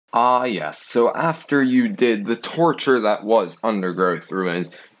Ah yes, so after you did the torture that was Undergrowth Ruins,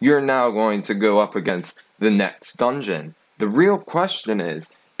 you're now going to go up against the next dungeon. The real question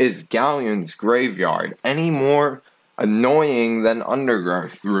is Galleon's Graveyard any more annoying than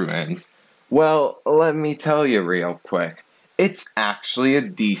Undergrowth Ruins? Well, let me tell you real quick. It's actually a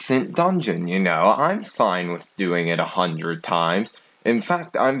decent dungeon, you know. I'm fine with doing it 100 times. In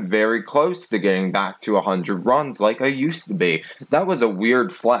fact, I'm very close to getting back to 100 runs like I used to be. That was a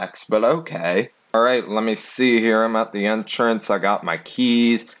weird flex, but okay. Alright, let me see here. I'm at the entrance. I got my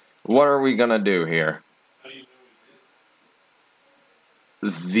keys. What are we gonna do here?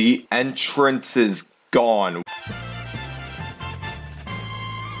 The entrance is gone.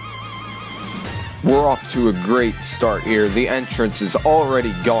 We're off to a great start here. The entrance is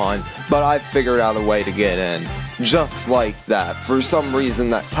already gone, but I figured out a way to get in. Just like that. For some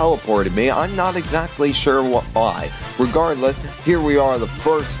reason that teleported me. I'm not exactly sure why. Regardless, here we are, the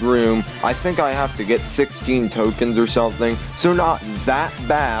first room. I think I have to get 16 tokens or something. So not that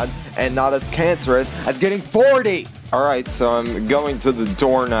bad, and not as cancerous as getting 40! Alright, so I'm going to the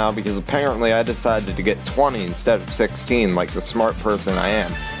door now because apparently I decided to get 20 instead of 16 like the smart person I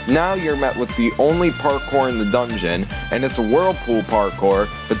am. Now you're met with the only parkour in the dungeon, and it's a whirlpool parkour,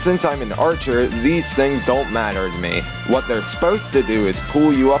 but since I'm an archer, these things don't matter to me. What they're supposed to do is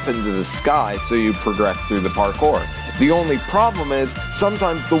pull you up into the sky so you progress through the parkour. The only problem is,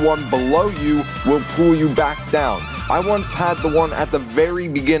 sometimes the one below you will pull you back down. I once had the one at the very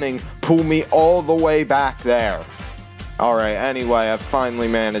beginning pull me all the way back there. Alright, anyway, I finally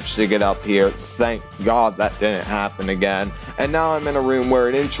managed to get up here. Thank God that didn't happen again. And now I'm in a room where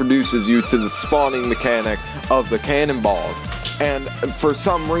it introduces you to the spawning mechanic of the cannonballs. And for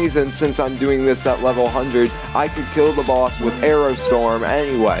some reason, since I'm doing this at level 100, I could kill the boss with Arrow Storm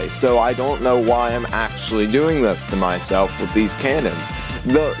anyway. So I don't know why I'm actually doing this to myself with these cannons.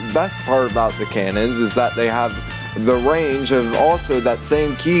 The best part about the cannons is that they have the range of also that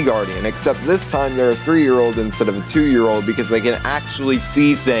same Key Guardian, except this time they're a 3-year-old instead of a 2-year-old because they can actually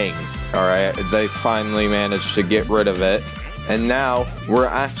see things. Alright, they finally managed to get rid of it. And now, we're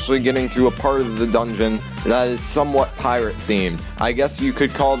actually getting to a part of the dungeon that is somewhat pirate-themed. I guess you could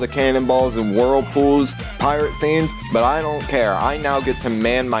call the cannonballs and whirlpools pirate-themed, but I don't care. I now get to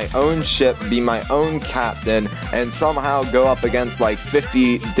man my own ship, be my own captain, and somehow go up against like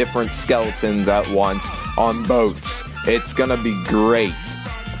 50 different skeletons at once on boats. It's gonna be great.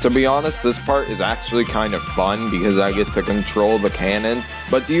 To be honest, this part is actually kind of fun because I get to control the cannons.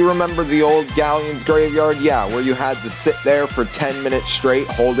 But do you remember the old Galleon's Graveyard? Yeah, where you had to sit there for 10 minutes straight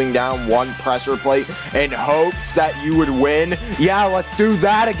holding down one pressure plate in hopes that you would win? Yeah, let's do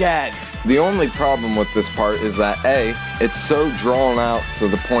that again! The only problem with this part is that A, it's so drawn out to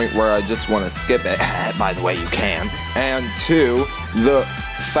the point where I just want to skip it. By the way, you can. And 2, the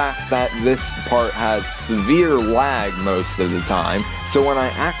fact that this part has severe lag most of the time, so when I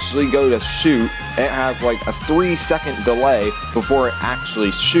actually go to shoot, it has like a 3-second delay before it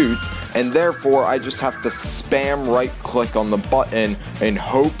actually shoots, and therefore I just have to spam right click on the button in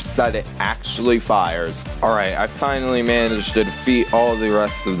hopes that it actually fires. Alright, I finally managed to defeat all the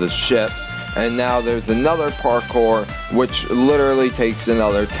rest of the ships, and now there's another parkour which literally takes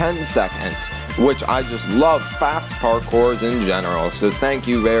another 10 seconds. Which I just love fast parkours in general, so thank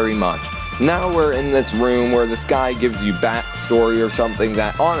you very much. Now we're in this room where this guy gives you backstory or something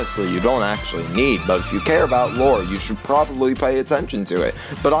that honestly you don't actually need, but if you care about lore, you should probably pay attention to it.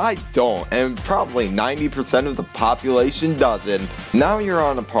 But I don't, and probably 90% of the population doesn't. Now you're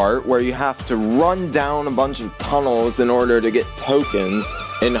on a part where you have to run down a bunch of tunnels in order to get tokens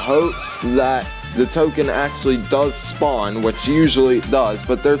in hopes that the token actually does spawn, which usually it does,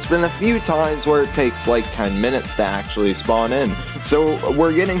 but there's been a few times where it takes like 10 minutes to actually spawn in. So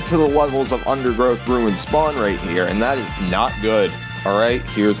we're getting to the levels of Undergrowth Ruin spawn right here, and that is not good. Alright,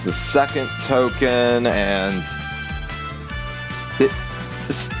 here's the second token, and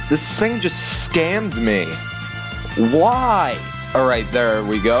this thing just scammed me. Why? Alright, there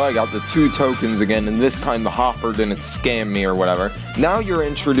we go. I got the 2 tokens again, and this time the hopper didn't scam me or whatever. Now you're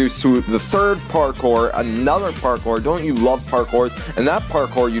introduced to the third parkour, another parkour. Don't you love parkours? And that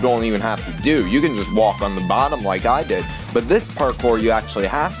parkour you don't even have to do. You can just walk on the bottom like I did. But this parkour you actually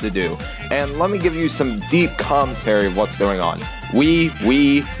have to do. And let me give you some deep commentary of what's going on.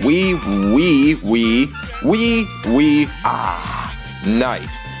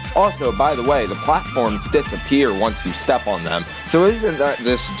 Nice. Also, by the way, the platforms disappear once you step on them, so isn't that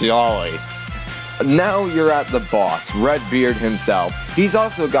just jolly? Now you're at the boss, Redbeard himself. He's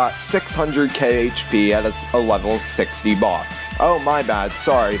also got 600k HP at a level 60 boss. Oh, my bad,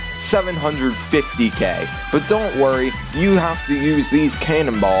 sorry, 750k. But don't worry, you have to use these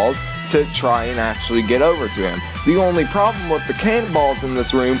cannonballs to try and actually get over to him. The only problem with the cannonballs in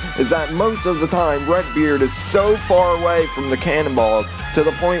this room is that most of the time Redbeard is so far away from the cannonballs to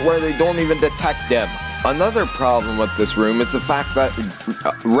the point where they don't even detect them. Another problem with this room is the fact that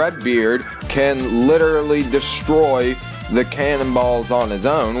Redbeard can literally destroy the cannonballs on his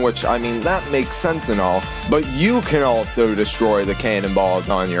own, which, I mean, that makes sense and all, but you can also destroy the cannonballs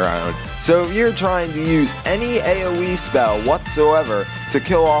on your own. So if you're trying to use any AoE spell whatsoever to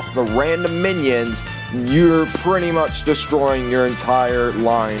kill off the random minions, you're pretty much destroying your entire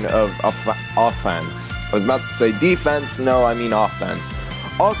line of offense. I was about to say defense, no, I mean offense.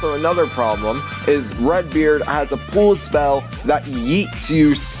 Also, another problem is Redbeard has a pool spell that yeets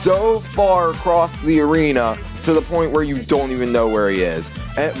you so far across the arena to the point where you don't even know where he is.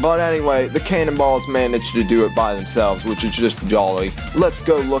 But anyway, the cannonballs managed to do it by themselves, which is just jolly. Let's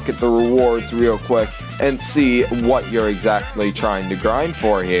go look at the rewards real quick and see what you're exactly trying to grind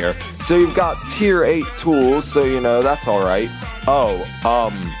for here. So you've got tier 8 tools, so you know, that's alright.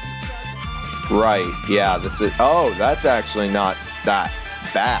 Right, yeah, that's actually not that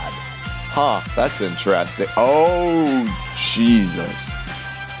bad. Huh, that's interesting. Oh, Jesus.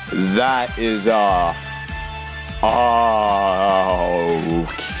 That is, okay,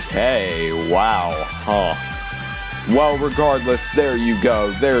 wow, huh. Well, regardless, there you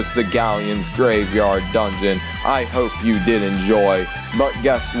go. There's the Galleon's Graveyard Dungeon. I hope you did enjoy. But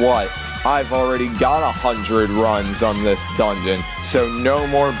guess what? I've already got 100 runs on this dungeon, so no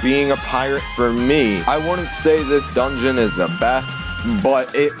more being a pirate for me. I wouldn't say this dungeon is the best, but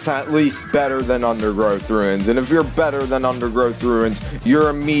it's at least better than Undergrowth Ruins. And if you're better than Undergrowth Ruins, you're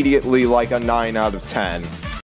immediately like a 9 out of 10.